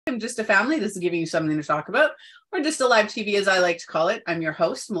and just a family. This is giving you something to talk about, or just a live TV, as I like to call it. I'm your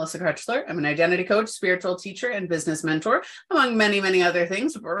host, Melissa Krechler. I'm an identity coach, spiritual teacher, and business mentor, among many, many other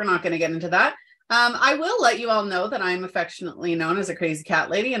things, but we're not going to get into that. I will let you all know that I'm affectionately known as a crazy cat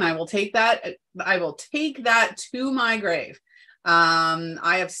lady, and I will take that to my grave.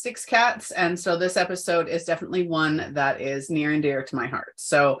 I have 6 cats, and so this episode is definitely one that is near and dear to my heart.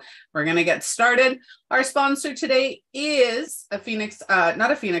 So we're going to get started. Our sponsor today is not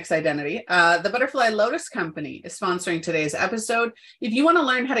a Phoenix identity. The Butterfly Lotus Company is sponsoring today's episode. If you want to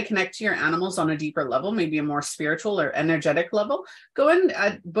learn how to connect to your animals on a deeper level, maybe a more spiritual or energetic level, go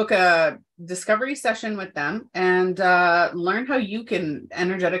and book a discovery session with them and learn how you can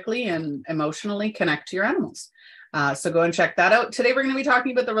energetically and emotionally connect to your animals. So go and check that out. Today, we're going to be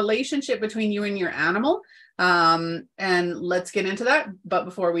talking about the relationship between you and your animal. And let's get into that. But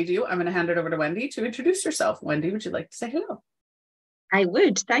before we do, I'm going to hand it over to Wendy to introduce herself. Wendy, would you like to say hello? I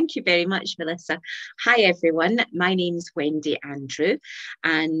would. Thank you very much, Melissa. Hi, everyone. My name's Wendy Andrew,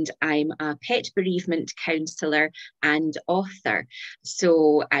 and I'm a pet bereavement counsellor and author.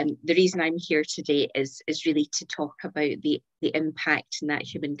 So the reason I'm here today is really to talk about the impact in that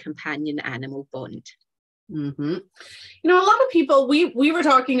human companion animal bond. Mm-hmm. You know, a lot of people, we were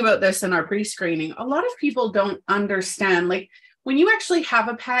talking about this in our pre-screening. A lot of people don't understand, like, when you actually have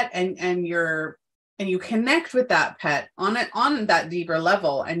a pet and you connect with that pet on that deeper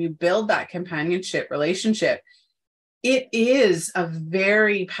level, and you build that companionship relationship, it is a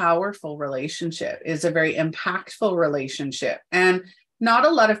very powerful relationship, is a very impactful relationship. And not a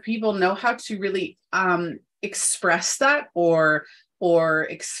lot of people know how to really express that or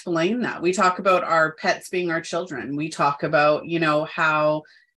explain that. We talk about our pets being our children. We talk about, how,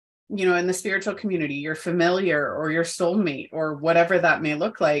 in the spiritual community, your familiar or your soulmate or whatever that may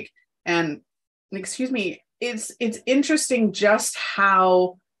look like. And it's interesting just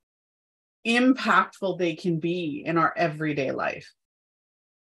how impactful they can be in our everyday life.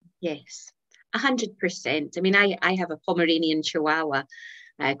 Yes, 100%. I mean, I have a Pomeranian Chihuahua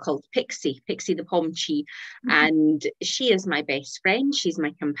called Pixie the Pomchi, and she is my best friend. She's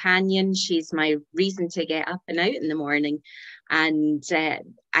my companion. She's my reason to get up and out in the morning. And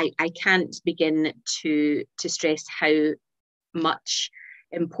I can't begin to stress how much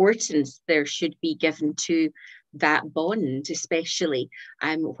importance there should be given to that bond, especially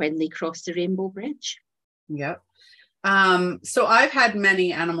when they cross the rainbow bridge. Yep. So I've had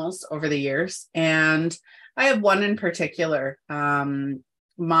many animals over the years, and I have one in particular.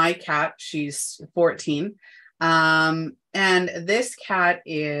 My cat, she's 14. And this cat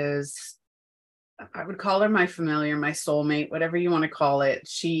is, I would call her my familiar, my soulmate, whatever you want to call it.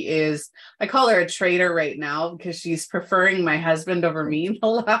 I call her a traitor right now because she's preferring my husband over me the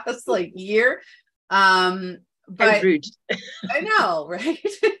last year. But rude. I know, right?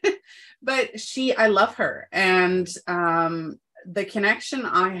 But I love her. And the connection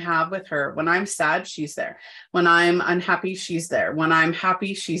I have with her, when I'm sad, she's there. When I'm unhappy, she's there. When I'm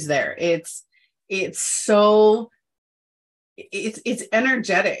happy, she's there. It's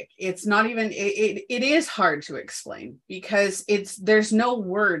energetic. It's not even, it is hard to explain because there's no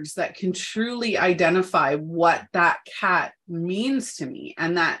words that can truly identify what that cat means to me,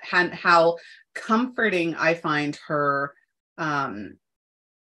 and how comforting I find her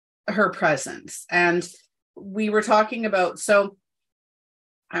presence. And we were talking about, so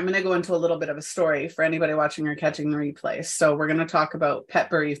I'm going to go into a little bit of a story for anybody watching or catching the replay. So we're going to talk about pet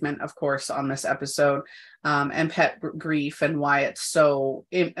bereavement, of course, on this episode, and pet grief, and why it's so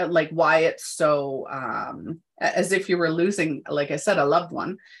as if you were losing, like I said, a loved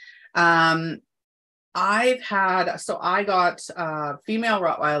one. I got a female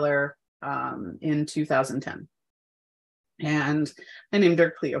Rottweiler in 2010. And I named her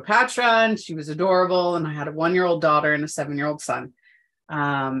Cleopatra, and she was adorable. And I had a 1-year-old daughter and a 7-year-old son.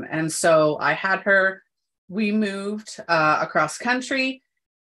 And so I had her. We moved across country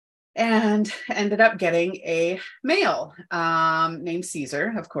and ended up getting a male named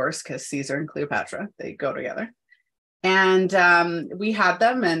Caesar, of course, because Caesar and Cleopatra, they go together. And we had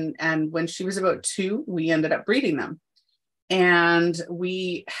them. And when she was about 2, we ended up breeding them. And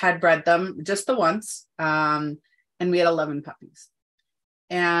we had bred them just the once. And we had 11 puppies.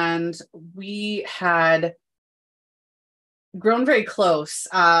 And we had grown very close.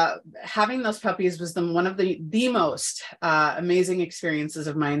 Having those puppies was one of the most amazing experiences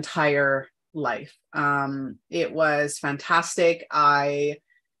of my entire life. It was fantastic. I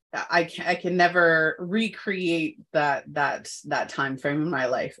can never recreate that time frame in my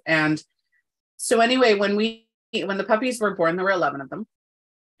life. And so anyway, when the puppies were born, there were 11 of them.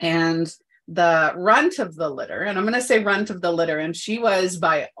 And the runt of the litter, and I'm going to say runt of the litter, and she was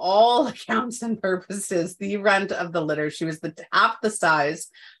by all accounts and purposes the runt of the litter. She was half the size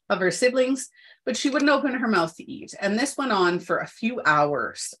of her siblings, but she wouldn't open her mouth to eat. And this went on for a few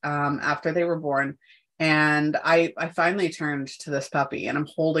hours after they were born. And I finally turned to this puppy and I'm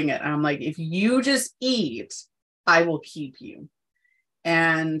holding it. And I'm like, if you just eat, I will keep you.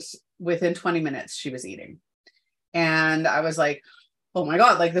 And within 20 minutes, she was eating. And I was like, oh my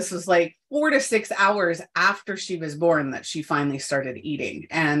God, like this was like 4 to 6 hours after she was born that she finally started eating.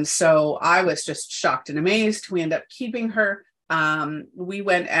 And so I was just shocked and amazed. We ended up keeping her. We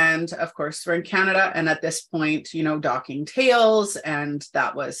went and of course we're in Canada. And at this point, docking tails, and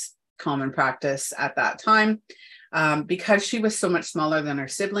that was common practice at that time. Because she was so much smaller than her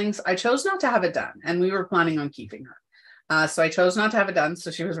siblings, I chose not to have it done. And we were planning on keeping her. So I chose not to have it done.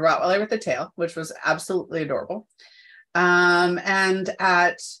 So she was a Rottweiler with a tail, which was absolutely adorable. And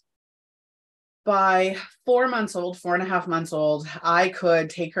by 4 months old, 4.5 months old, I could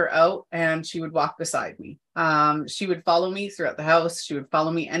take her out and she would walk beside me. She would follow me throughout the house. She would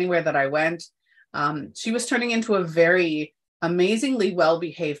follow me anywhere that I went. She was turning into a very amazingly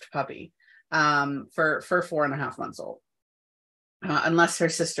well-behaved puppy for 4.5 months old, unless her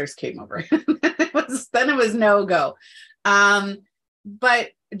sisters came over. Then it was no go. But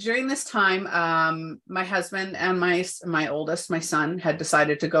during this time, my husband and my oldest, my son, had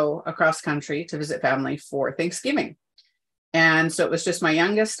decided to go across country to visit family for Thanksgiving. And so it was just my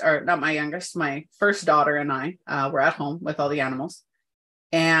youngest, or not my youngest, my first daughter and I were at home with all the animals.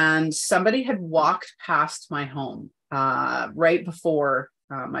 And somebody had walked past my home right before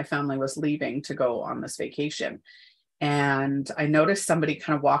my family was leaving to go on this vacation. And I noticed somebody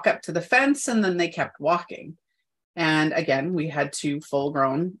kind of walk up to the fence and then they kept walking. And again, we had 2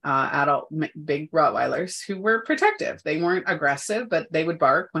 full-grown adult big Rottweilers who were protective. They weren't aggressive, but they would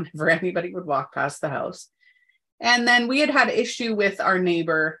bark whenever anybody would walk past the house. And then we had issue with our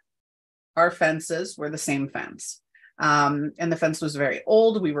neighbor. Our fences were the same fence. And the fence was very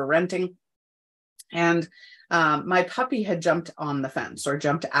old. We were renting. And my puppy had jumped on the fence or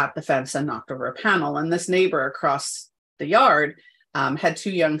jumped at the fence and knocked over a panel. And this neighbor across the yard had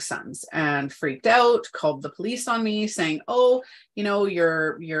 2 young sons and freaked out, called the police on me saying, oh,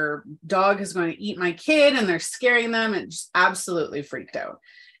 your dog is going to eat my kid and they're scaring them, and just absolutely freaked out.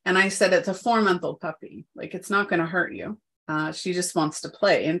 And I said, it's a 4-month-old puppy. Like, it's not going to hurt you. She just wants to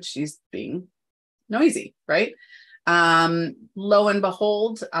play and she's being noisy, right? Lo and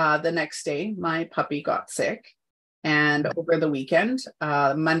behold, the next day, my puppy got sick. And over the weekend,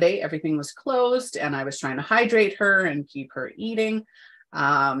 Monday, everything was closed and I was trying to hydrate her and keep her eating.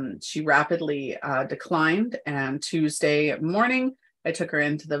 She rapidly declined. And Tuesday morning, I took her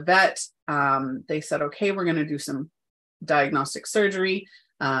into the vet. They said, okay, we're going to do some diagnostic surgery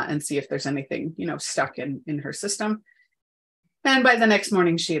and see if there's anything, stuck in her system. And by the next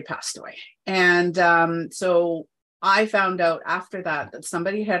morning, she had passed away. And so I found out after that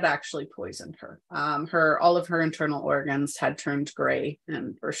somebody had actually poisoned her. All of her internal organs had turned gray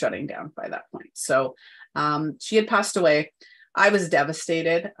and were shutting down by that point. So she had passed away. I was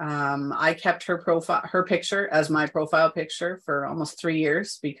devastated. I kept her picture as my profile picture for almost 3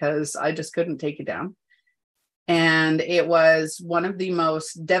 years because I just couldn't take it down. And it was one of the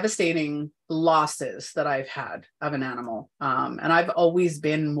most devastating losses that I've had of an animal. And I've always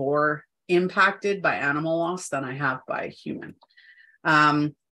been more impacted by animal loss than I have by human.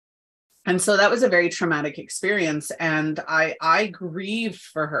 And so that was a very traumatic experience. And I grieved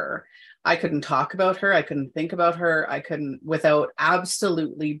for her. I couldn't talk about her. I couldn't think about her. I couldn't without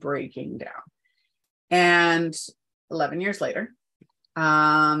absolutely breaking down. And 11 years later,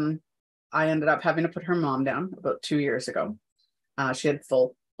 I ended up having to put her mom down about 2 years ago. She had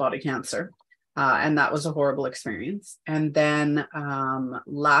full body cancer. And that was a horrible experience. And then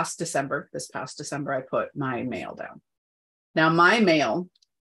this past December, I put my male down. Now, my male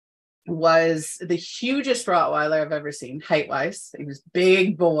was the hugest Rottweiler I've ever seen, height-wise. He was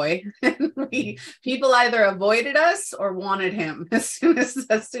big boy. People either avoided us or wanted him as soon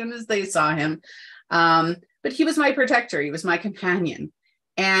as they saw him. But he was my protector. He was my companion.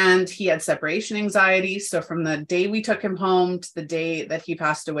 And he had separation anxiety. So from the day we took him home to the day that he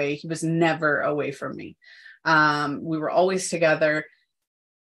passed away, he was never away from me. We were always together.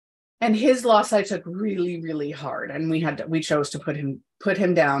 And his loss I took really, really hard. And we chose to put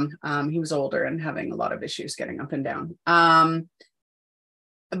him down. He was older and having a lot of issues getting up and down.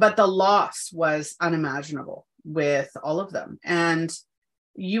 But the loss was unimaginable with all of them. And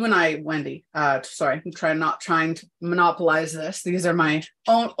you and I, Wendy, sorry, I'm not trying to monopolize this. These are my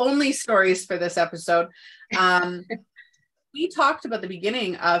only stories for this episode. we talked about the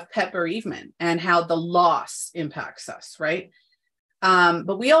beginning of pet bereavement and how the loss impacts us, right?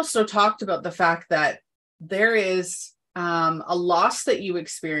 But we also talked about the fact that there is a loss that you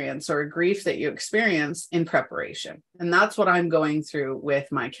experience or a grief that you experience in preparation. And that's what I'm going through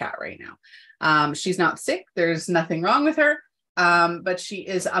with my cat right now. She's not sick. There's nothing wrong with her. But she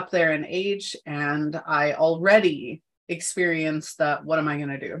is up there in age, and I already experienced the, what am I going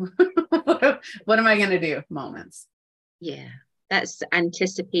to do? What am I going to do moments. Yeah, that's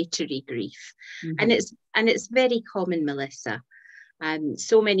anticipatory grief. Mm-hmm. And it's very common, Melissa.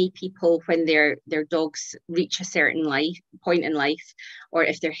 So many people, when their dogs reach a certain point in life, or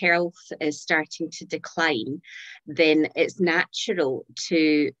if their health is starting to decline, then it's natural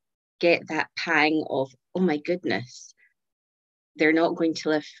to get that pang of, oh my goodness, they're not going to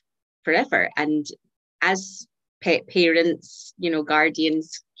live forever. And as pet parents,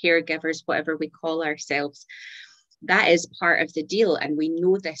 guardians, caregivers, whatever we call ourselves, that is part of the deal. And we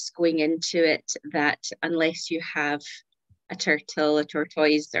know this going into it, that unless you have a turtle, a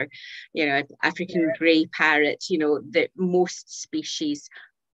tortoise, or, an African grey parrot, that most species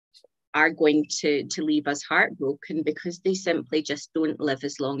are going to leave us heartbroken because they simply just don't live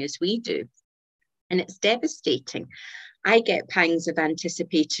as long as we do. And it's devastating. I get pangs of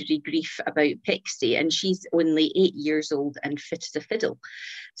anticipatory grief about Pixie, and she's only 8 years old and fit as a fiddle.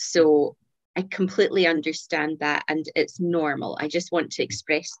 So I completely understand that, and it's normal. I just want to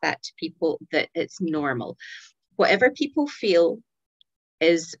express that to people, that it's normal. Whatever people feel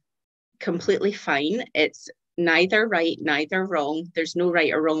is completely fine. It's neither right, neither wrong. There's no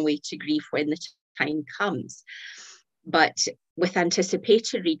right or wrong way to grieve when the time comes. But with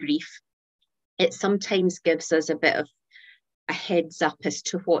anticipatory grief, it sometimes gives us a bit of a heads up as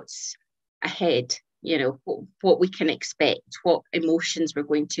to what's ahead, what we can expect, what emotions we're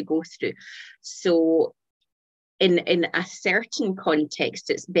going to go through. So in a certain context,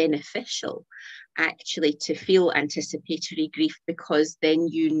 it's beneficial actually to feel anticipatory grief, because then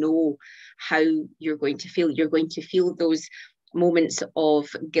you know how you're going to feel. You're going to feel those moments of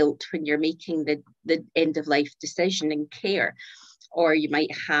guilt when you're making the end of life decision and care, or you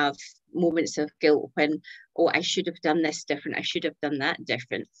might have moments of guilt when, oh, I should have done this different, I should have done that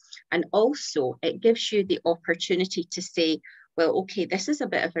different. And also it gives you the opportunity to say, well, okay, this is a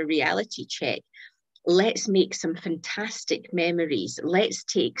bit of a reality check. Let's make some fantastic memories. Let's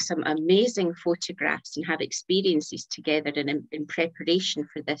take some amazing photographs and have experiences together in preparation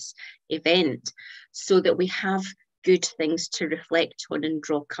for this event, so that we have good things to reflect on and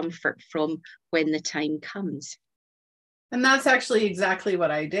draw comfort from when the time comes. And that's actually exactly what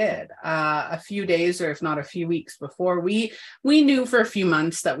I did. A few days, or if not a few weeks before, we knew for a few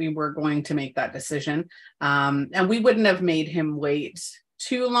months that we were going to make that decision. And we wouldn't have made him wait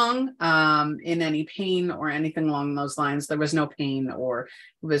too long in any pain or anything along those lines. There was no pain, or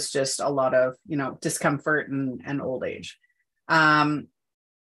it was just a lot of, discomfort and old age. But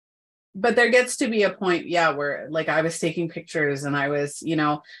there gets to be a point, where like I was taking pictures and I was,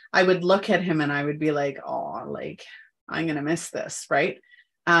 I would look at him and I would be like, oh, like, I'm going to miss this. Right.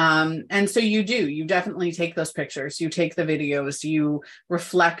 And so you definitely take those pictures, you take the videos, you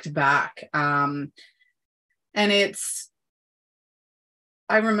reflect back. And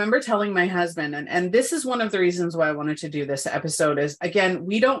I remember telling my husband, and this is one of the reasons why I wanted to do this episode, is, again,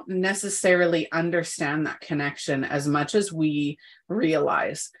 we don't necessarily understand that connection as much as we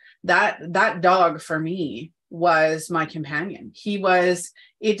realize. That dog for me was my companion.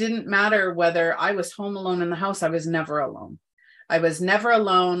 It didn't matter whether I was home alone in the house. I was never alone.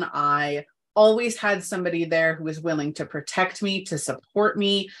 I always had somebody there who was willing to protect me, to support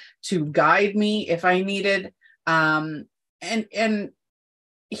me, to guide me if I needed. And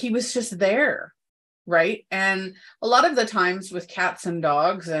he was just there. Right. And a lot of the times with cats and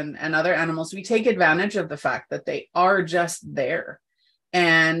dogs and other animals, we take advantage of the fact that they are just there.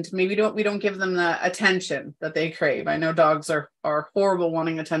 And maybe we don't give them the attention that they crave. I know dogs are horrible,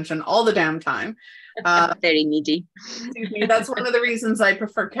 wanting attention all the damn time. Very needy. That's one of the reasons I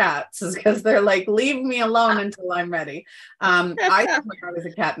prefer cats, is because they're like, leave me alone until I'm ready. I think I was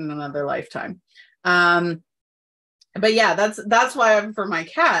a cat in another lifetime. But yeah, that's why I'm for my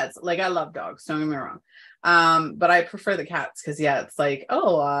cats. Like, I love dogs, don't get me wrong. But I prefer the cats because, it's like,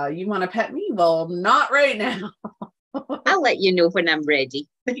 oh, you want to pet me? Well, not right now. I'll let you know when I'm ready.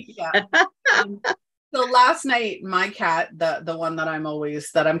 Yeah. So last night, my cat, the one that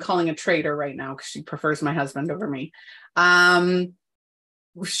I'm calling a traitor right now because she prefers my husband over me.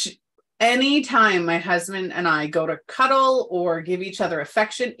 Anytime my husband and I go to cuddle or give each other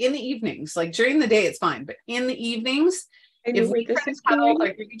affection in the evenings, like during the day, it's fine. But in the evenings, if we try to cuddle or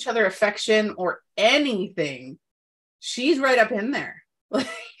give each other affection or anything, she's right up in there. Like,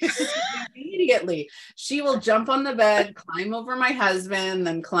 immediately, she will jump on the bed, climb over my husband,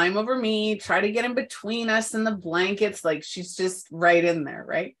 then climb over me, try to get in between us and the blankets. Like, she's just right in there,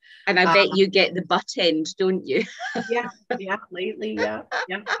 right? And I bet you get the butt end, don't you? Yeah, lately, yeah,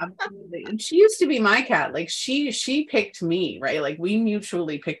 absolutely. And she used to be my cat. Like, she picked me, right? Like, we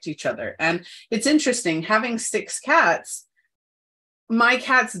mutually picked each other. And it's interesting, having 6 cats, my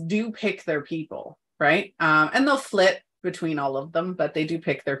cats do pick their people, right? And they'll flip between all of them, but they do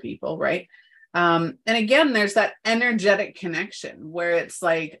pick their people, right? And again, there's that energetic connection where it's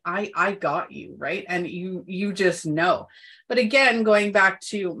like, I got you, right? And you just know. But again, going back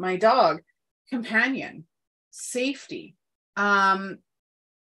to my dog, companion, safety, and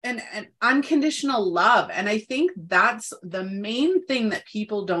unconditional love. And I think that's the main thing that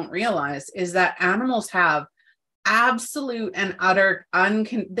people don't realize, is that animals have absolute and utter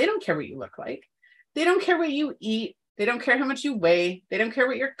they don't care what you look like. They don't care what you eat. They don't care how much you weigh. They don't care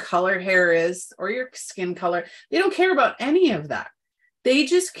what your color hair is or your skin color. They don't care about any of that. They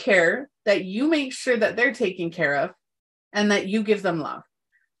just care that you make sure that they're taken care of and that you give them love.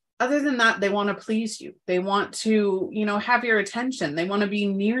 Other than that, they want to please you. They want to, have your attention. They want to be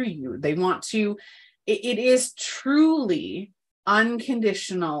near you. They want to, it is truly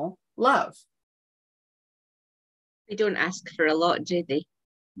unconditional love. They don't ask for a lot, do they?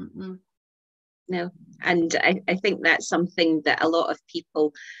 Mm-mm. No. And I think that's something that a lot of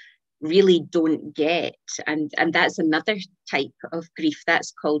people really don't get. And that's another type of grief.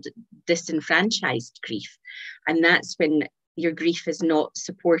 That's called disenfranchised grief. And that's when your grief is not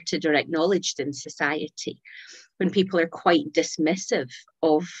supported or acknowledged in society, when people are quite dismissive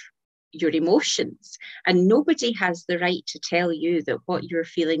of your emotions. And nobody has the right to tell you that what you're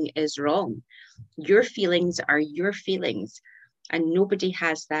feeling is wrong. Your feelings are your feelings, and nobody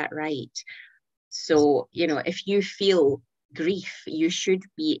has that right. So, if you feel grief, you should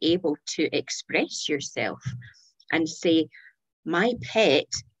be able to express yourself and say, my pet,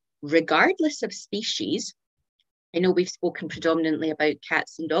 regardless of species, I know we've spoken predominantly about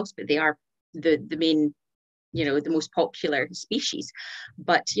cats and dogs, but they are the main, the most popular species.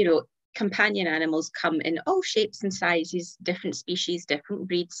 But, companion animals come in all shapes and sizes, different species, different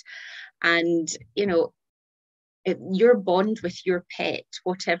breeds. And, your bond with your pet,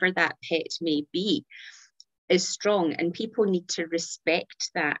 whatever that pet may be, is strong, and people need to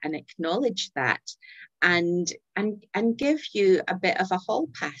respect that and acknowledge that, and give you a bit of a hall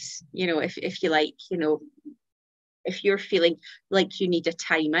pass, if you like, if you're feeling like you need a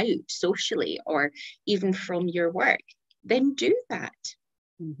time out socially or even from your work, then do that.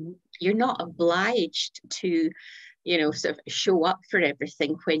 Mm-hmm. You're not obliged to, sort of show up for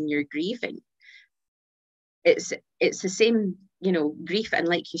everything when you're grieving. It's the same, grief. And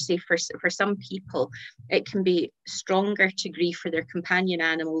like you say, for some people, it can be stronger to grieve for their companion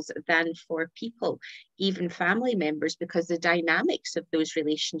animals than for people, even family members, because the dynamics of those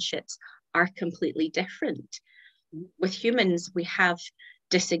relationships are completely different. With humans, we have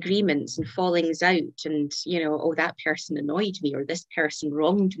disagreements and fallings out, and, that person annoyed me, or this person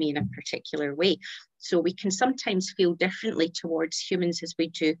wronged me in a particular way. So we can sometimes feel differently towards humans as we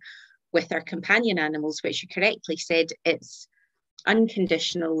do with our companion animals, which you correctly said, it's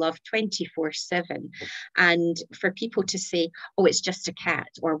unconditional love 24/7. And for people to say, oh, it's just a cat,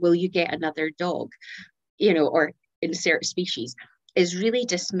 or will you get another dog, or insert species, is really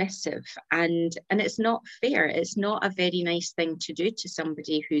dismissive, and it's not fair. It's not a very nice thing to do to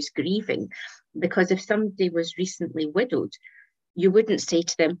somebody who's grieving, because if somebody was recently widowed, you wouldn't say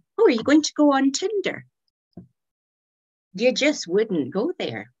to them, oh, are you going to go on Tinder? You just wouldn't go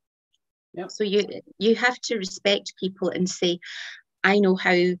there. Yep. So you have to respect people and say, I know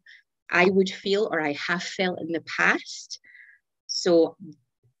how I would feel, or I have felt in the past. So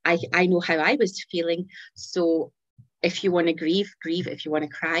I know how I was feeling. So if you want to grieve, grieve. If you want to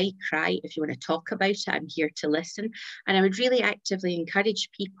cry, cry. If you want to talk about it, I'm here to listen. And I would really actively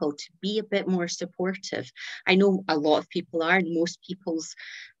encourage people to be a bit more supportive. I know a lot of people are, and most people's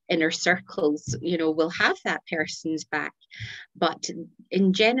inner circles, will have that person's back. But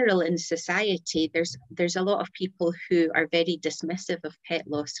in general, in society, there's a lot of people who are very dismissive of pet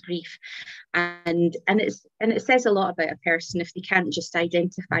loss grief, and it says a lot about a person if they can't just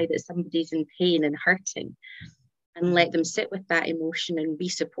identify that somebody's in pain and hurting, and let them sit with that emotion and be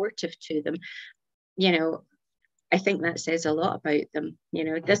supportive to them. I think that says a lot about them.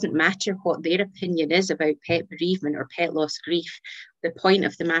 It doesn't matter what their opinion is about pet bereavement or pet loss grief. The point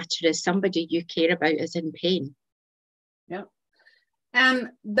of the matter is somebody you care about is in pain. Yeah. And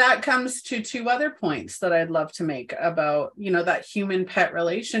that comes to 2 other points that I'd love to make about, that human pet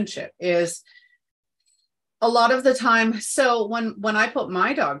relationship is A lot of the time. So when I put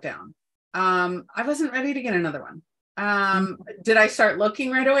my dog down, I wasn't ready to get another one. Did I start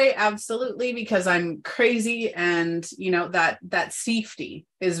looking right away? Absolutely, because I'm crazy, and that safety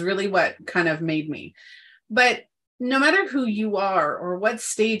is really what kind of made me. But no matter who you are or what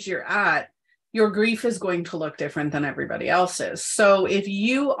stage you're at, your grief is going to look different than everybody else's. So if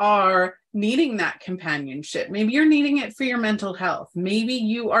you are needing that companionship, maybe you're needing it for your mental health. Maybe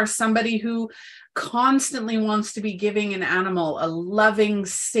you are somebody who constantly wants to be giving an animal a loving,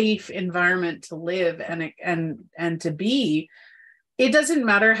 safe environment to live and to be. It doesn't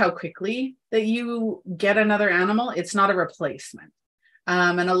matter how quickly that you get another animal. It's not a replacement.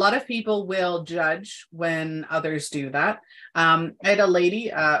 And a lot of people will judge when others do that. I had a lady,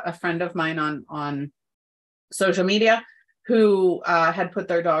 a friend of mine on social media, who had put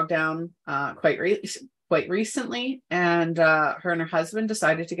their dog down quite recently, and her and her husband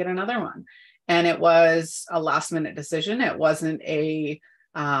decided to get another one. And it was a last minute decision. It wasn't it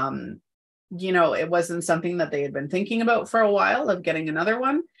wasn't something that they had been thinking about for a while, of getting another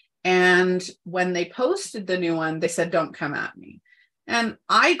one. And when they posted the new one, they said, "Don't come at me." And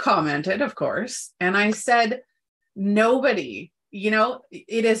I commented, of course, and I said, nobody,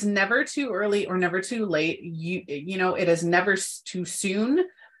 it is never too early or never too late. It is never too soon.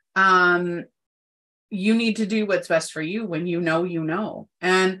 You need to do what's best for you when you know.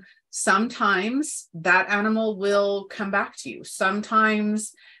 And sometimes that animal will come back to you.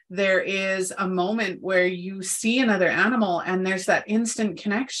 Sometimes there is a moment where you see another animal and there's that instant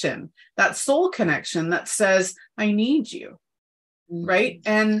connection, that soul connection that says, "I need you." Right.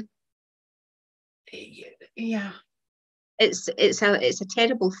 And yeah, it's a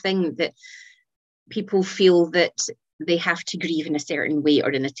terrible thing that people feel that they have to grieve in a certain way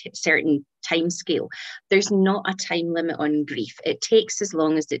or in a certain time scale. There's not a time limit on grief. It takes as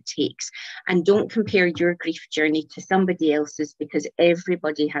long as it takes. And don't compare your grief journey to somebody else's, because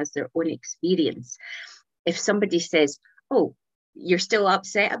everybody has their own experience. If somebody says, "Oh, you're still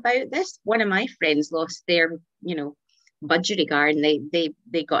upset about this?" One of my friends lost their, budgerigar, and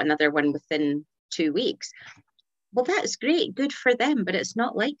they got another one within 2 weeks. Well, that's great, good for them, but it's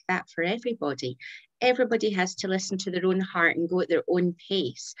not like that for everybody. Everybody has to listen to their own heart and go at their own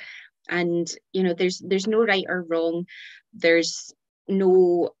pace. And there's no right or wrong. There's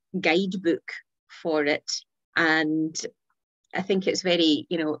no guidebook for it. And I think it's very,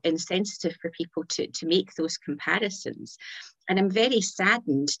 insensitive for people to make those comparisons. And I'm very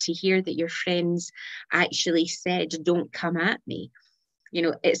saddened to hear that your friends actually said, "Don't come at me."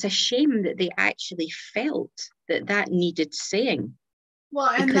 It's a shame that they actually felt that needed saying. Well,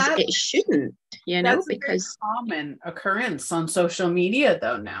 and because it shouldn't, that's because a very common occurrence on social media,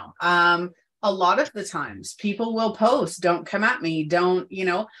 though, now. A lot of the times people will post, "Don't come at me."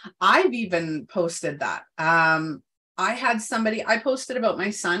 I've even posted that. I had somebody, I posted about my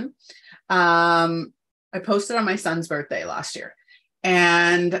son. I posted on my son's birthday last year,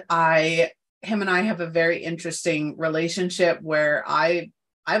 and him and I have a very interesting relationship where I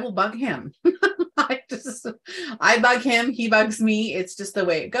will bug him. I bug him, he bugs me. It's just the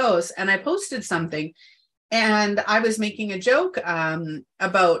way it goes. And I posted something, and I was making a joke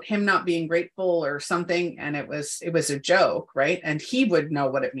about him not being grateful or something, and it was a joke, right? And he would know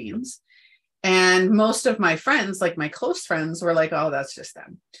what it means. And most of my friends, like my close friends, were like, "Oh, that's just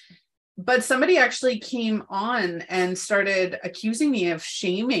them." But somebody actually came on and started accusing me of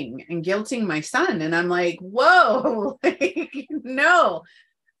shaming and guilting my son. And I'm like, whoa, no.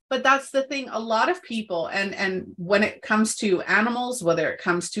 But that's the thing. A lot of people, and when it comes to animals, whether it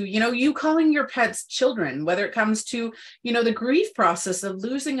comes to, you calling your pets children, whether it comes to, the grief process of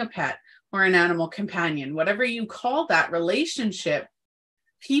losing a pet or an animal companion, whatever you call that relationship,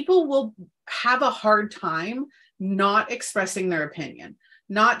 people will have a hard time not expressing their opinion,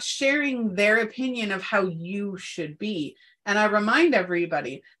 not sharing their opinion of how you should be. And I remind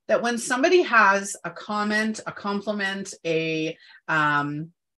everybody that when somebody has a comment, a compliment,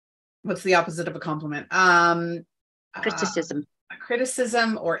 what's the opposite of a compliment? Criticism. A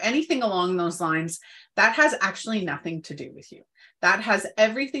criticism or anything along those lines, that has actually nothing to do with you. That has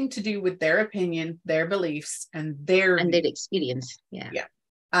everything to do with their opinion, their beliefs, and their experience. Yeah.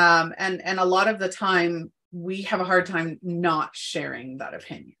 And a lot of the time, we have a hard time not sharing that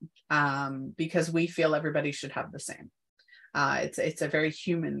opinion because we feel everybody should have the same. It's a very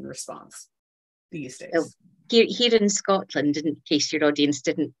human response these days. Well, here in Scotland, in case your audience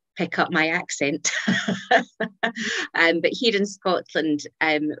didn't pick up my accent, but here in Scotland,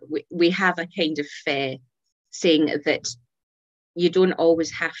 we have a kind of saying that you don't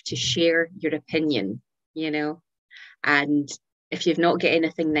always have to share your opinion, and if you've not got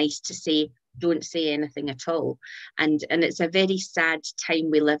anything nice to say, don't say anything at all. And it's a very sad time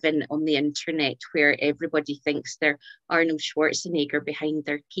we live in on the internet, where everybody thinks they're Arnold Schwarzenegger behind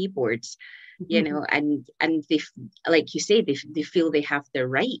their keyboards, you know, and they, like you say, they feel they have the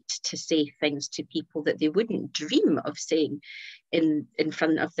right to say things to people that they wouldn't dream of saying in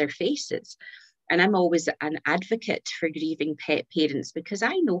front of their faces. And I'm always an advocate for grieving pet parents, because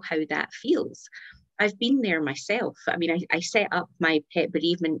I know how that feels. I've been there myself. I mean, I set up my Pet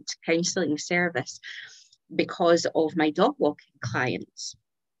Bereavement Counselling service because of my dog walking clients.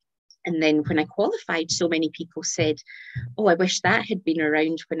 And then when I qualified, so many people said, oh, I wish that had been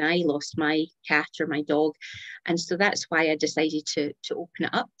around when I lost my cat or my dog. And so that's why I decided to open it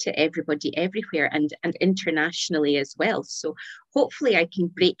up to everybody everywhere, and internationally as well. So hopefully I can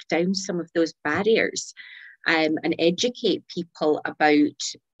break down some of those barriers and educate people about,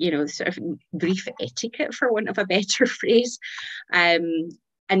 you know, sort of grief etiquette, for want of a better phrase.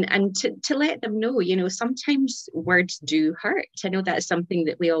 And to let them know, you know, sometimes words do hurt. I know that's something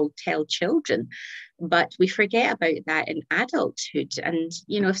that we all tell children, but we forget about that in adulthood. And,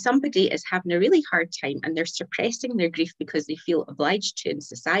 you know, if somebody is having a really hard time and they're suppressing their grief because they feel obliged to in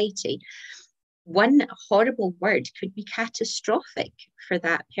society, one horrible word could be catastrophic for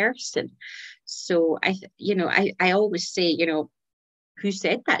that person. So I always say, you know, who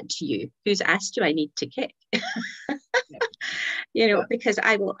said that to you? Who's asked you I need to kick? You know, because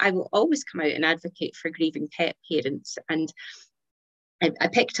I will always come out and advocate for grieving pet parents. And I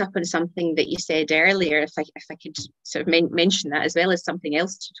picked up on something that you said earlier, if I could sort of mention that as well as something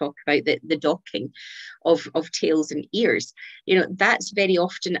else to talk about, the docking of tails and ears. You know, that's very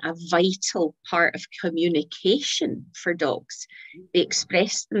often a vital part of communication for dogs. They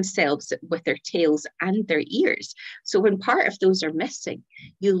express themselves with their tails and their ears. So when part of those are missing,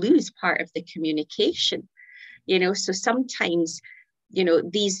 you lose part of the communication. You know, so sometimes, you know,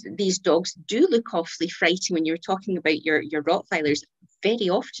 these dogs do look awfully frightening. When you're talking about your Rottweilers, very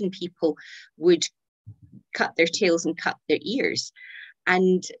often people would cut their tails and cut their ears,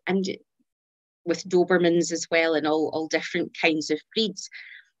 and with Dobermans as well, and all different kinds of breeds.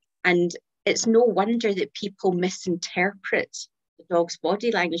 And it's no wonder that people misinterpret the dog's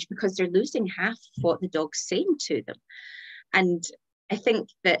body language, because they're losing half of what the dog's saying to them. And I think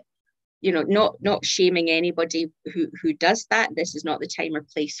that, you know, not shaming anybody who does that. This is not the time or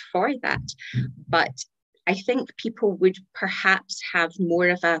place for that. But I think people would perhaps have more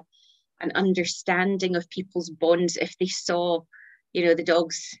of an understanding of people's bonds if they saw, you know, the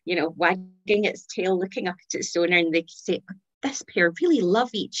dog's, you know, wagging its tail, looking up at its owner, and they say, this pair really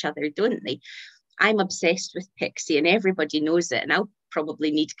love each other, don't they? I'm obsessed with Pixie, and everybody knows it. And I'll probably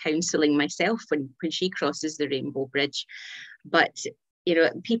need counselling myself when she crosses the Rainbow Bridge. But you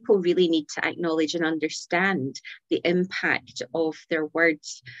know, people really need to acknowledge and understand the impact of their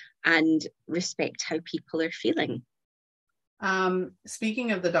words and respect how people are feeling.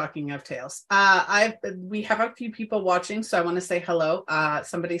 Speaking of the docking of tails, we have a few people watching, so I want to say hello.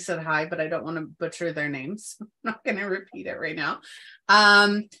 Somebody said hi, but I don't want to butcher their names. I'm not going to repeat it right now.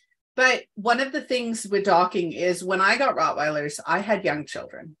 But one of the things with docking is, when I got Rottweilers, I had young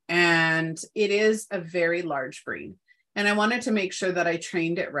children, and it is a very large breed. And I wanted to make sure that I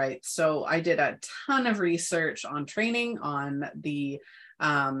trained it right. So I did a ton of research on training, on the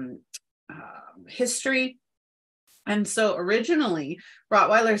history. And so originally,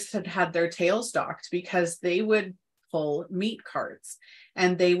 Rottweilers had their tails docked because they would pull meat carts,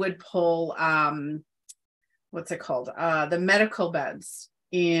 and they would pull, what's it called? The medical beds.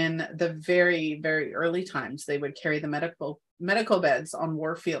 In the very, very early times, they would carry the medical beds on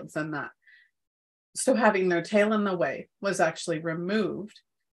war fields and that. So having their tail in the way was actually removed,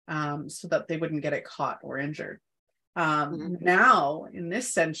 so that they wouldn't get it caught or injured. Now, in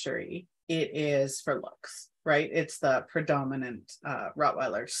this century, it is for looks, right? It's the predominant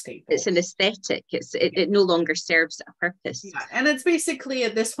Rottweiler staple. It's an aesthetic. It no longer serves a purpose. Yeah, and it's basically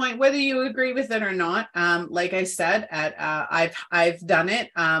at this point, whether you agree with it or not. Like I said, I've done it.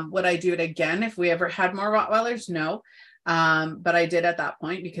 Would I do it again if we ever had more Rottweilers? No. But I did at that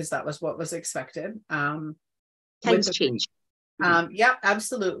point because that was what was expected. Times change. Yeah,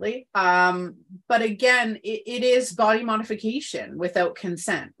 absolutely. But again, it is body modification without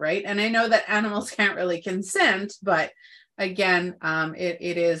consent, right? And I know that animals can't really consent, but again,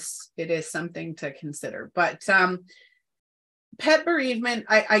 it is something to consider. But pet bereavement,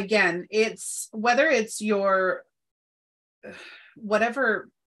 again, it's whether it's your whatever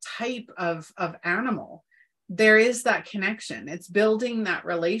type of animal, there is that connection. It's building that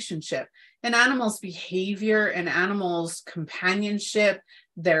relationship. An animal's behavior, an animal's companionship,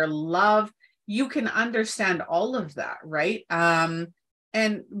 their love, you can understand all of that, right?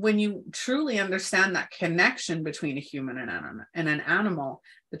 And when you truly understand that connection between a human and an animal,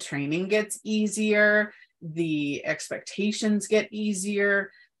 the training gets easier, the expectations get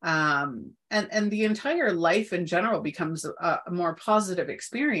easier, and the entire life in general becomes a more positive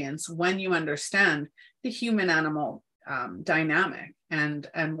experience when you understand the human animal dynamic and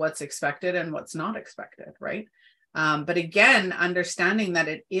what's expected and what's not expected, right? But again, understanding that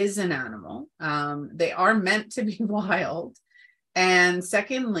it is an animal, they are meant to be wild. And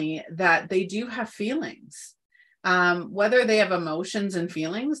secondly, that they do have feelings, whether they have emotions and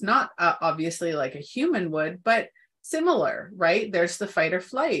feelings, not obviously like a human would, but similar, right? There's the fight or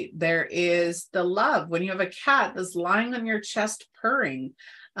flight. There is the love. When you have a cat that's lying on your chest purring,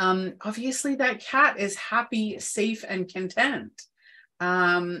 obviously that cat is happy, safe, and content.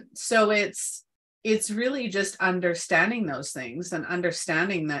 So it's really just understanding those things and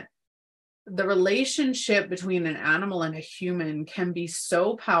understanding that the relationship between an animal and a human can be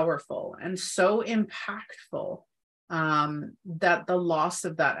so powerful and so impactful, that the loss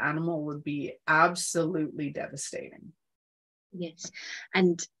of that animal would be absolutely devastating. Yes.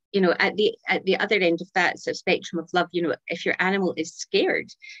 And at the other end of that sort of spectrum of love, if your animal is scared,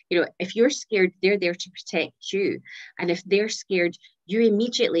 if you're scared, they're there to protect you. And if they're scared, you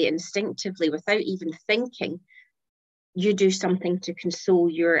immediately, instinctively, without even thinking, you do something to console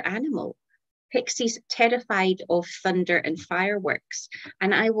your animal. Pixie's terrified of thunder and fireworks,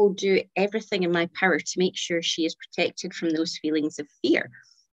 and I will do everything in my power to make sure she is protected from those feelings of fear.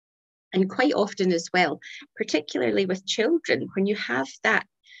 And quite often as well, particularly with children, when you have that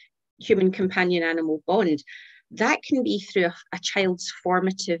human companion animal bond, that can be through a child's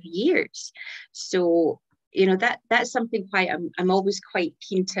formative years. So, that's something I'm always quite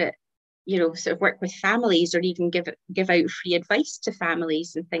keen to sort of work with families, or even give out free advice to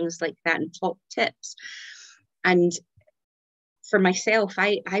families and things like that, and top tips. And for myself,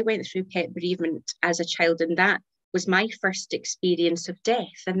 I went through pet bereavement as a child, and that was my first experience of death.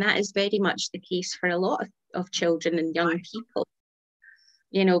 And that is very much the case for a lot of children and young people.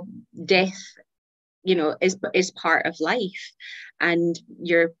 Death, is part of life, and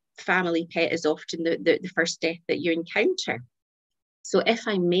your family pet is often the first death that you encounter. So if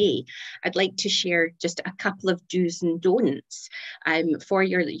I may, I'd like to share just a couple of do's and don'ts for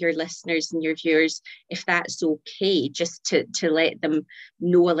your listeners and your viewers, if that's okay, just to let them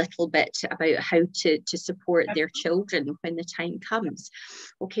know a little bit about how to support their children when the time comes.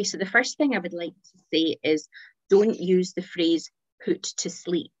 Okay, so the first thing I would like to say is, don't use the phrase put to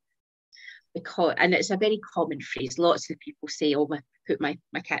sleep. And it's a very common phrase. Lots of people say, oh, put my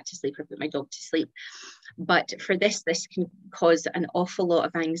cat to sleep or put my dog to sleep. But for this can cause an awful lot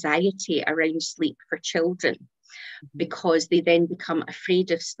of anxiety around sleep for children, because they then become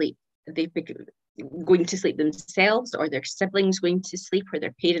afraid of sleep. They've going to sleep themselves, or their siblings going to sleep, or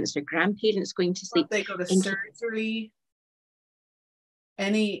their parents or grandparents going to sleep. They go to surgery,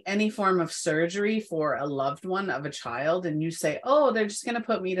 any form of surgery for a loved one of a child, and you say, oh, they're just going to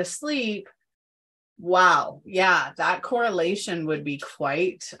put me to sleep. Wow. Yeah, that correlation would be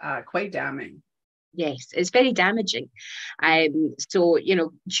quite damning. Yes, it's very damaging. So,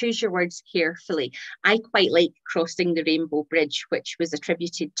 choose your words carefully. I quite like Crossing the Rainbow Bridge, which was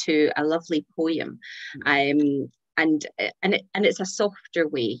attributed to a lovely poem. And it's a softer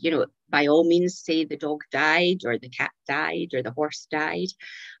way, by all means say the dog died, or the cat died, or the horse died,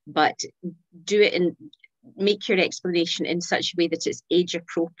 but do it and make your explanation in such a way that it's age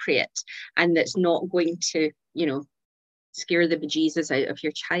appropriate, and that's not going to, scare the bejesus out of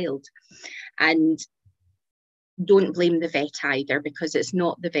your child. And don't blame the vet either, because it's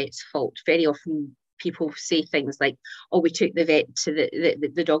not the vet's fault. Very often people say things like, oh, we took the vet to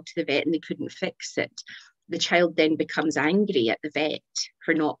the dog to the vet and they couldn't fix it. The child then becomes angry at the vet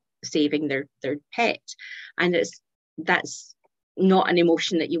for not saving their pet. And that's not an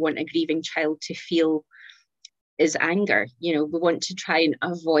emotion that you want a grieving child to feel, is anger. We want to try and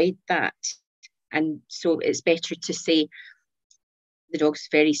avoid that. And so it's better to say the dog's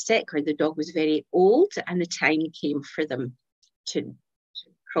very sick, or the dog was very old and the time came for them to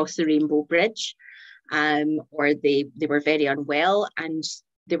cross the rainbow bridge, or they were very unwell and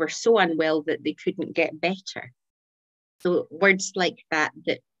they were so unwell that they couldn't get better. So words like that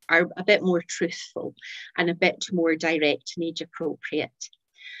are a bit more truthful and a bit more direct and age appropriate.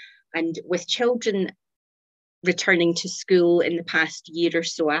 And with children returning to school in the past year or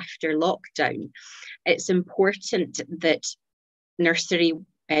so after lockdown, it's important that nursery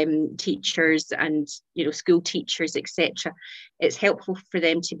teachers and school teachers, etc., it's helpful for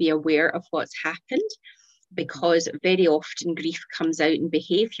them to be aware of what's happened, because very often grief comes out in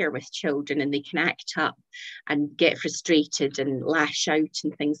behaviour with children, and they can act up and get frustrated and lash out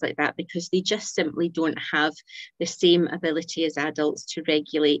and things like that, because they just simply don't have the same ability as adults to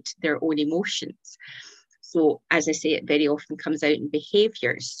regulate their own emotions. So, as I say, it very often comes out in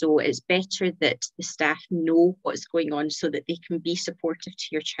behaviour. So it's better that the staff know what's going on so that they can be supportive to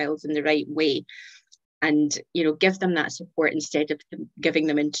your child in the right way, and, you know, give them that support instead of giving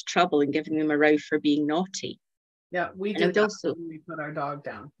them into trouble and giving them a row for being naughty. Yeah, we did also when we put our dog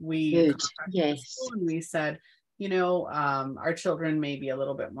down. We contacted the school and we said, you know, our children may be a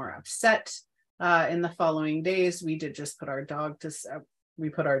little bit more upset in the following days. We did just put our dog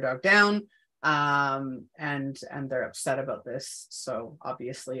down, and they're upset about this. So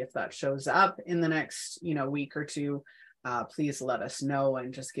obviously, if that shows up in the next, you know, week or two, please let us know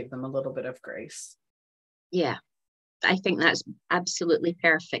and just give them a little bit of grace. Yeah, I think that's absolutely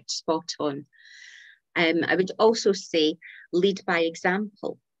perfect, spot on. I would also say lead by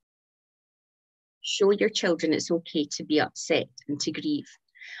example. Show your children it's okay to be upset and to grieve.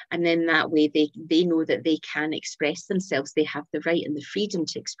 And then that way they know that they can express themselves. They have the right and the freedom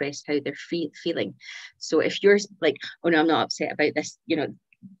to express how they're feeling. So if you're like, oh no, I'm not upset about this, you know,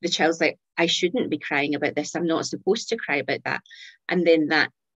 the child's like, I shouldn't be crying about this. I'm not supposed to cry about that. And then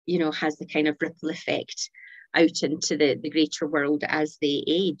that, you know, has the kind of ripple effect out into the greater world as they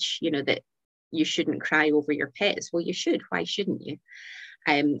age, you know, that you shouldn't cry over your pets. Well, you should. Why shouldn't you?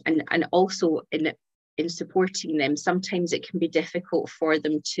 And also in supporting them, sometimes it can be difficult for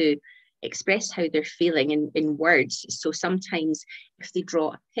them to express how they're feeling in words. So sometimes if they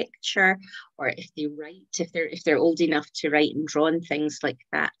draw a picture, or if they write, if they're old enough to write and draw and things like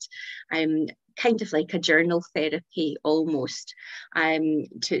that, kind of like a journal therapy almost,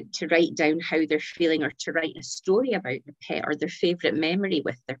 to write down how they're feeling, or to write a story about the pet or their favourite memory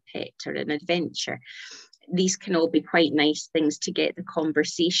with their pet or an adventure. These can all be quite nice things to get the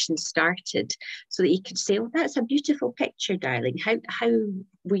conversation started, so that you could say, oh, that's a beautiful picture, darling. How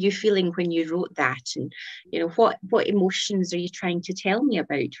were you feeling when you wrote that? And, you know, what emotions are you trying to tell me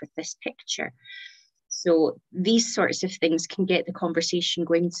about with this picture? So these sorts of things can get the conversation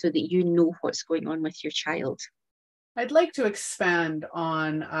going so that you know what's going on with your child. I'd like to expand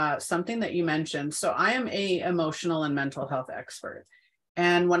on something that you mentioned. So I am an emotional and mental health expert.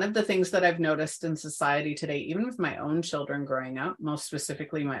 And one of the things that I've noticed in society today, even with my own children growing up, most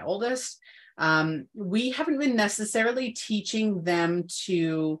specifically my oldest, we haven't been necessarily teaching them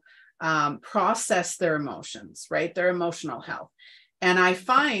to process their emotions, right? Their emotional health. And I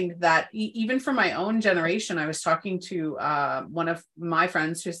find that even for my own generation, I was talking to one of my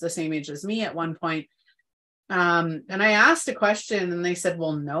friends who's the same age as me at one point. And I asked a question and they said,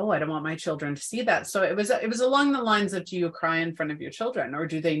 well, no, I don't want my children to see that. So it was along the lines of, do you cry in front of your children, or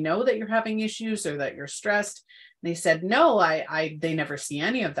do they know that you're having issues or that you're stressed? And they said, no, they never see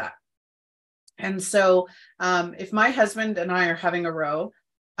any of that. And so if my husband and I are having a row,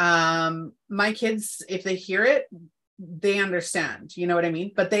 my kids, if they hear it, they understand, you know what I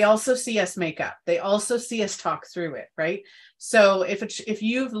mean? But they also see us make up. They also see us talk through it, right? So if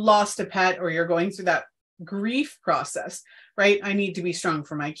you've lost a pet, or you're going through that grief process, right? I need to be strong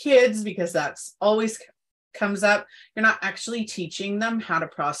for my kids, because that's always comes up. You're not actually teaching them how to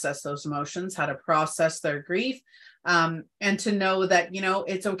process those emotions, how to process their grief, and to know that, you know,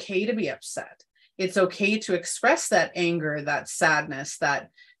 it's okay to be upset. It's okay to express that anger, that sadness,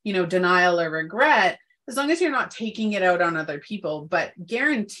 that, you know, denial or regret, as long as you're not taking it out on other people. But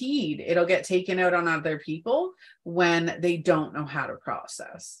guaranteed it'll get taken out on other people when they don't know how to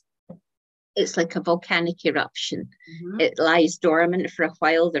process. It's like a volcanic eruption. Mm-hmm. It lies dormant for a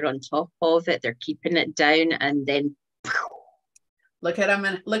while. They're on top of it. They're keeping it down, and then look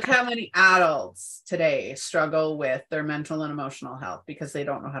how many adults today struggle with their mental and emotional health because they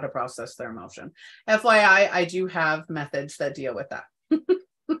don't know how to process their emotion. FYI, I do have methods that deal with that.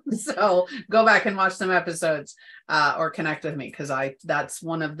 So go back and watch some episodes, or connect with me, because that's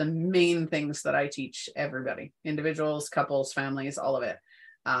one of the main things that I teach everybody, individuals, couples, families, all of it.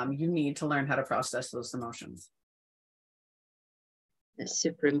 You need to learn how to process those emotions. That's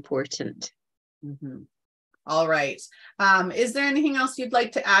super important. Mm-hmm. All right. Is there anything else you'd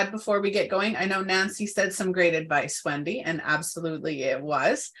like to add before we get going? I know Nancy said some great advice, Wendy, and absolutely it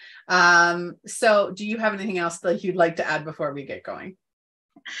was. So do you have anything else that you'd like to add before we get going?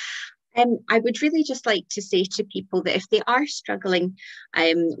 I would really just like to say to people that if they are struggling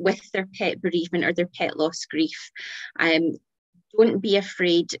with their pet bereavement or their pet loss grief, don't be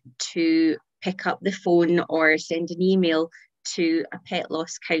afraid to pick up the phone or send an email to a pet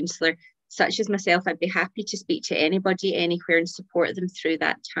loss counsellor, such as myself. I'd be happy to speak to anybody, anywhere, and support them through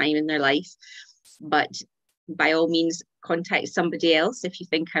that time in their life. But by all means, contact somebody else if you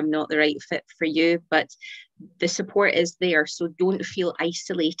think I'm not the right fit for you. But the support is there, so don't feel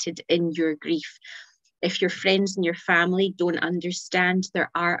isolated in your grief. If your friends and your family don't understand,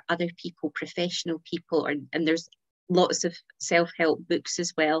 there are other people, professional people, and there's lots of self-help books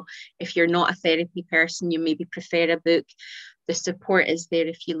as well. If you're not a therapy person, you maybe prefer a book. The support is there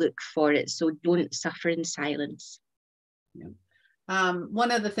if you look for it. So don't suffer in silence. Yeah.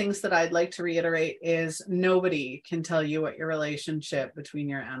 One of the things that I'd like to reiterate is nobody can tell you what your relationship between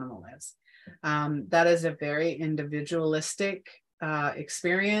your animal is. That is a very individualistic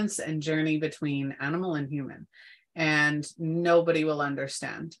experience and journey between animal and human. And nobody will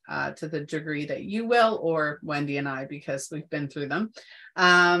understand to the degree that you will, or Wendy and I, because we've been through them.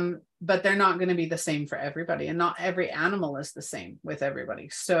 But they're not going to be the same for everybody, and not every animal is the same with everybody.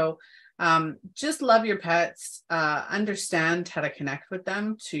 So just love your pets, understand how to connect with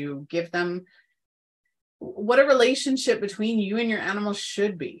them, to give them what a relationship between you and your animal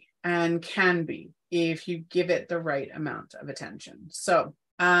should be and can be if you give it the right amount of attention. So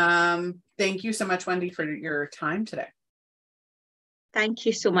thank you so much, Wendy, for your time today. Thank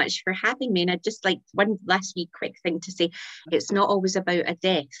you so much for having me. And I'd just like one last wee quick thing to say. It's not always about a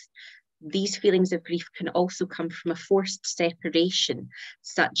death. These feelings of grief can also come from a forced separation,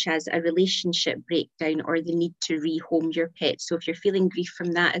 such as a relationship breakdown or the need to rehome your pet. So if you're feeling grief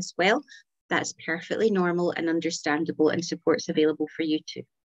from that as well, that's perfectly normal and understandable, and support's available for you too.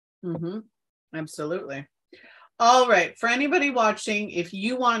 Mm-hmm. Absolutely. All right. For anybody watching, if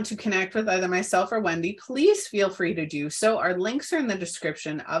you want to connect with either myself or Wendy, please feel free to do so. Our links are in the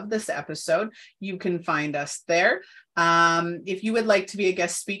description of this episode. You can find us there. If you would like to be a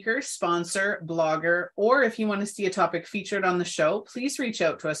guest speaker, sponsor, blogger, or if you want to see a topic featured on the show, please reach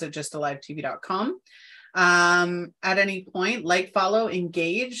out to us at justalivetv.com. At any point, like, follow,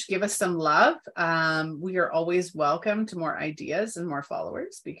 engage, give us some love. We are always welcome to more ideas and more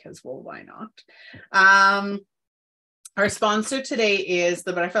followers, because, well, why not? Our sponsor today is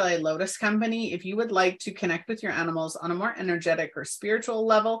the Butterfly Lotus Company. If you would like to connect with your animals on a more energetic or spiritual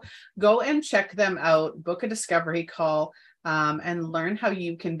level, go and check them out, book a discovery call, and learn how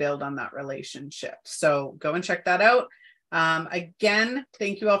you can build on that relationship. So go and check that out. Again,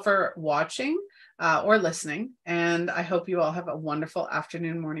 thank you all for watching or listening, and I hope you all have a wonderful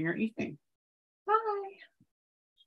afternoon, morning, or evening.